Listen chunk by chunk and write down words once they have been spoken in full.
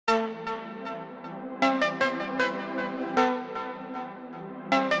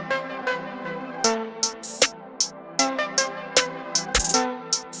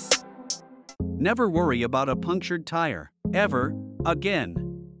Never worry about a punctured tire, ever, again.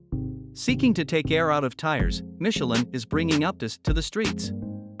 Seeking to take air out of tires, Michelin is bringing Uptis to the streets.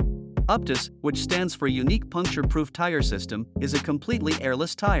 Uptis, which stands for Unique Puncture-Proof Tire System, is a completely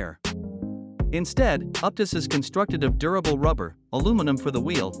airless tire. Instead, Uptis is constructed of durable rubber, aluminum for the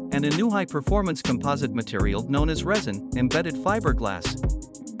wheel, and a new high-performance composite material known as resin-embedded fiberglass.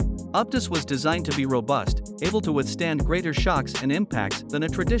 Uptis was designed to be robust, able to withstand greater shocks and impacts than a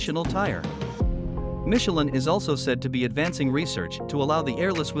traditional tire. Michelin is also said to be advancing research to allow the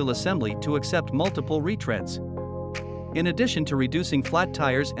airless wheel assembly to accept multiple retreads. In addition to reducing flat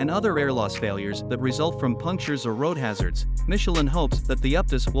tires and other air loss failures that result from punctures or road hazards, Michelin hopes that the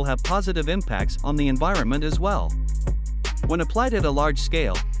Uptis will have positive impacts on the environment as well. When applied at a large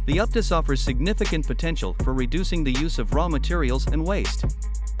scale, the Uptis offers significant potential for reducing the use of raw materials and waste.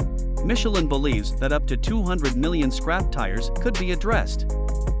 Michelin believes that up to 200 million scrap tires could be addressed.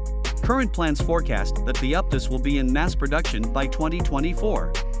 Current plans forecast that the Uptis will be in mass production by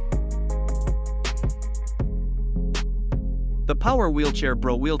 2024. The Power Wheelchair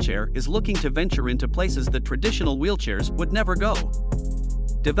Bro wheelchair is looking to venture into places that traditional wheelchairs would never go.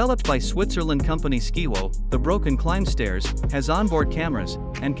 Developed by Switzerland company Scewo, the Bro can climb stairs, has onboard cameras,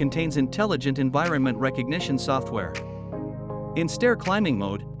 and contains intelligent environment recognition software. In stair climbing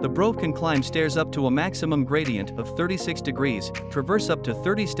mode, the Bro can climb stairs up to a maximum gradient of 36 degrees, traverse up to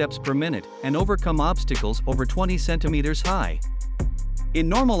 30 steps per minute, and overcome obstacles over 20 centimeters high. In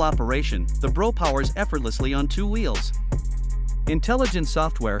normal operation, the Bro powers effortlessly on 2 wheels. Intelligent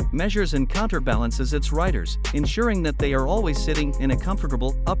software measures and counterbalances its riders, ensuring that they are always sitting in a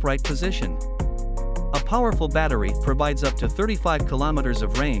comfortable, upright position. A powerful battery provides up to 35 kilometers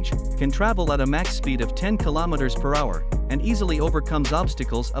of range, can travel at a max speed of 10 kilometers per hour, and easily overcomes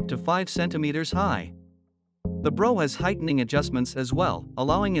obstacles up to 5 centimeters high. The Bro has heightening adjustments as well,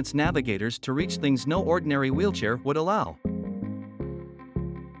 allowing its navigators to reach things no ordinary wheelchair would allow.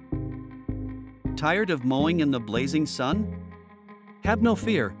 Tired of mowing in the blazing sun? Have no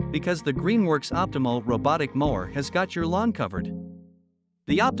fear, because the Greenworks Optimow robotic mower has got your lawn covered.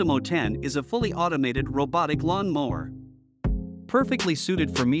 The Optimow 10 is a fully automated robotic lawn mower. Perfectly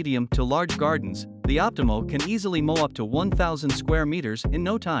suited for medium to large gardens, the Optimow can easily mow up to 1,000 square meters in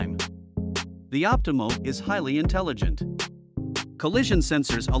no time. The Optimow is highly intelligent. Collision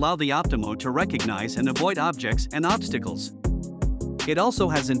sensors allow the Optimow to recognize and avoid objects and obstacles. It also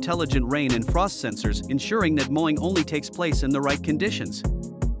has intelligent rain and frost sensors, ensuring that mowing only takes place in the right conditions.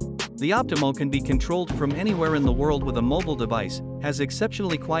 The Optimow can be controlled from anywhere in the world with a mobile device, has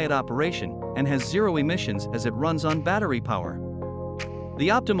exceptionally quiet operation, and has zero emissions as it runs on battery power. The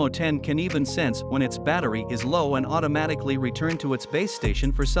Optimow 10 can even sense when its battery is low and automatically return to its base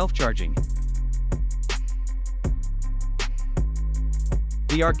station for self-charging.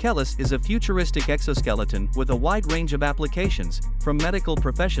 The Archelis is a futuristic exoskeleton with a wide range of applications, from medical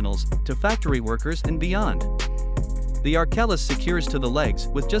professionals to factory workers and beyond. The Archelis secures to the legs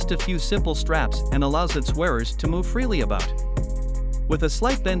with just a few simple straps and allows its wearers to move freely about. With a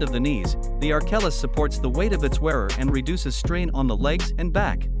slight bend of the knees, the Archelis supports the weight of its wearer and reduces strain on the legs and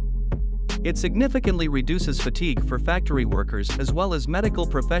back. It significantly reduces fatigue for factory workers as well as medical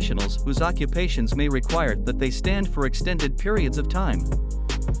professionals whose occupations may require that they stand for extended periods of time.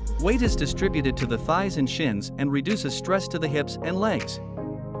 Weight is distributed to the thighs and shins and reduces stress to the hips and legs.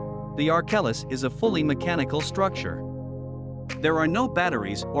 The Archelis is a fully mechanical structure. There are no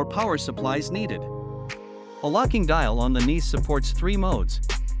batteries or power supplies needed. A locking dial on the knees supports 3 modes: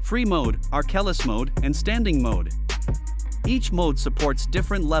 free mode, Archelis mode, and standing mode. Each mode supports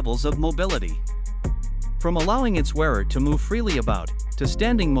different levels of mobility. From allowing its wearer to move freely about, to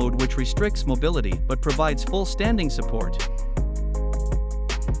standing mode, which restricts mobility but provides full standing support.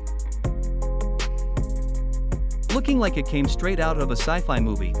 Looking like it came straight out of a sci-fi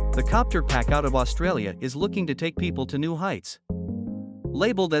movie, the CopterPack out of Australia is looking to take people to new heights.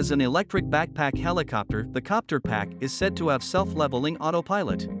 Labeled as an electric backpack helicopter, the CopterPack is said to have self-leveling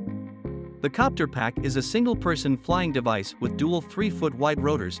autopilot. The CopterPack is a single-person flying device with dual 3-foot wide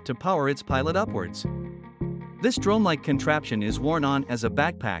rotors to power its pilot upwards. This drone-like contraption is worn on as a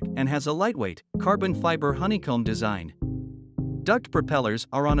backpack and has a lightweight, carbon fiber honeycomb design. Duct propellers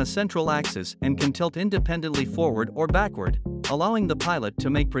are on a central axis and can tilt independently forward or backward, allowing the pilot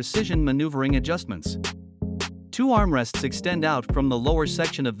to make precision maneuvering adjustments. 2 armrests extend out from the lower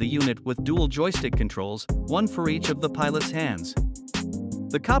section of the unit with dual joystick controls, one for each of the pilot's hands.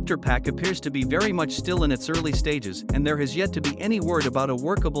 The CopterPack appears to be very much still in its early stages, and there has yet to be any word about a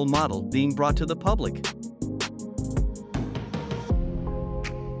workable model being brought to the public.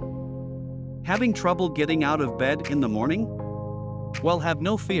 Having trouble getting out of bed in the morning? Well, have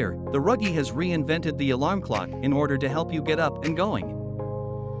no fear, the Ruggie has reinvented the alarm clock in order to help you get up and going.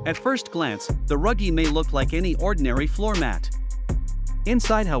 At first glance, the Ruggie may look like any ordinary floor mat.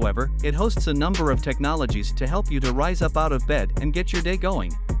 Inside, however, it hosts a number of technologies to help you to rise up out of bed and get your day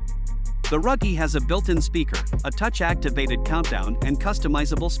going. The Ruggie has a built-in speaker, a touch-activated countdown, and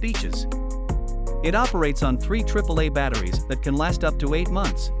customizable speeches. It operates on 3 AAA batteries that can last up to 8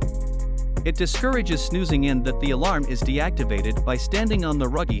 months. It discourages snoozing in that the alarm is deactivated by standing on the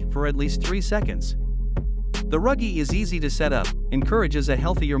Ruggie for at least 3 seconds. The Ruggie is easy to set up, encourages a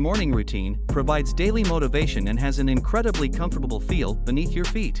healthier morning routine, provides daily motivation, and has an incredibly comfortable feel beneath your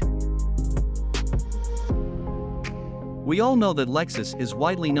feet. We all know that Lexus is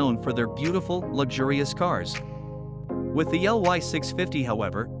widely known for their beautiful, luxurious cars. With the LY650,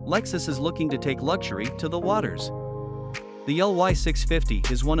 however, Lexus is looking to take luxury to the waters. The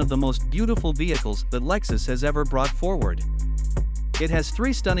LY650 is one of the most beautiful vehicles that Lexus has ever brought forward. It has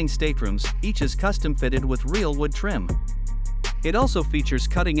 3 stunning staterooms, each is custom fitted with real wood trim. It also features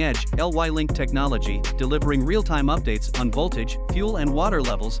cutting-edge LY-Link technology, delivering real-time updates on voltage, fuel and water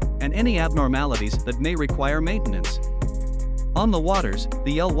levels, and any abnormalities that may require maintenance. On the waters,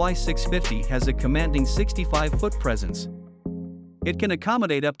 the LY650 has a commanding 65-foot presence. It can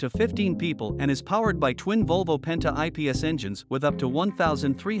accommodate up to 15 people and is powered by twin Volvo Penta IPS engines with up to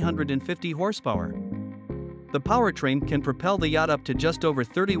 1,350 horsepower. The powertrain can propel the yacht up to just over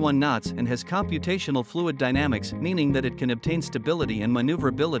 31 knots and has computational fluid dynamics, meaning that it can obtain stability and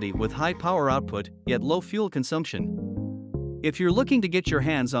maneuverability with high power output, yet low fuel consumption. If you're looking to get your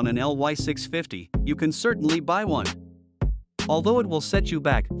hands on an LY650, you can certainly buy one. Although it will set you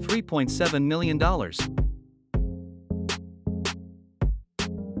back $3.7 million.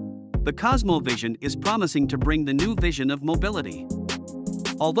 The Cosmo Vision is promising to bring the new vision of mobility.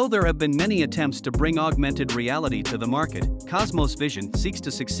 Although there have been many attempts to bring augmented reality to the market, Cosmo's Vision seeks to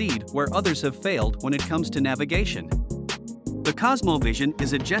succeed where others have failed when it comes to navigation. The Cosmo Vision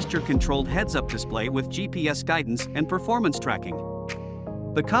is a gesture-controlled heads-up display with GPS guidance and performance tracking.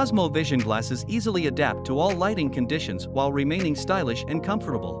 The Cosmo Vision glasses easily adapt to all lighting conditions while remaining stylish and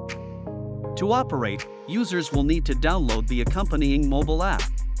comfortable. To operate, users will need to download the accompanying mobile app.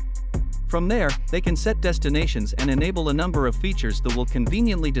 From there, they can set destinations and enable a number of features that will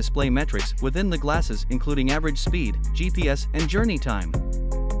conveniently display metrics within the glasses, including average speed, GPS, and journey time.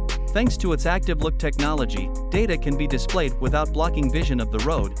 Thanks to its Active Look technology, data can be displayed without blocking vision of the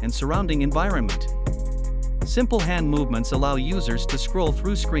road and surrounding environment. Simple hand movements allow users to scroll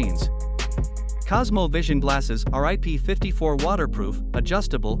through screens. Cosmo Vision glasses are IP54 waterproof,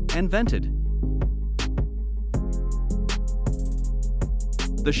 adjustable, and vented.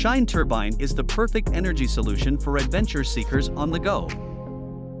 The Shine Turbine is the perfect energy solution for adventure seekers on the go.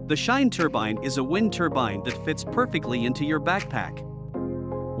 The Shine Turbine is a wind turbine that fits perfectly into your backpack.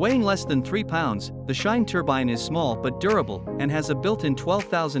 Weighing less than 3 pounds, the Shine Turbine is small but durable and has a built-in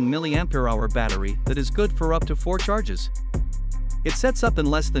 12,000 mAh battery that is good for up to 4 charges. It sets up in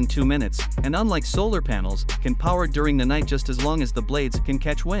less than 2 minutes, and unlike solar panels, can power during the night just as long as the blades can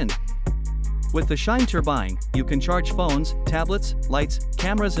catch wind. With the Shine Turbine, you can charge phones, tablets, lights,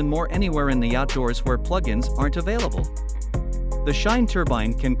 cameras and more anywhere in the outdoors where plug-ins aren't available. The Shine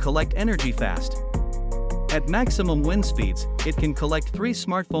Turbine can collect energy fast. At maximum wind speeds, it can collect 3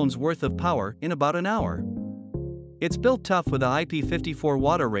 smartphones worth of power in about an hour. It's built tough with a IP54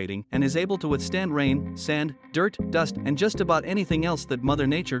 water rating and is able to withstand rain, sand, dirt, dust, and just about anything else that Mother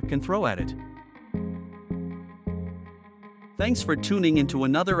Nature can throw at it. Thanks for tuning into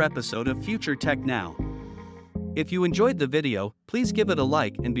another episode of Future Tech Now. If you enjoyed the video, please give it a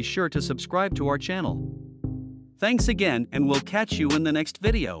like and be sure to subscribe to our channel. Thanks again, and we'll catch you in the next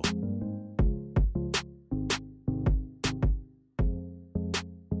video.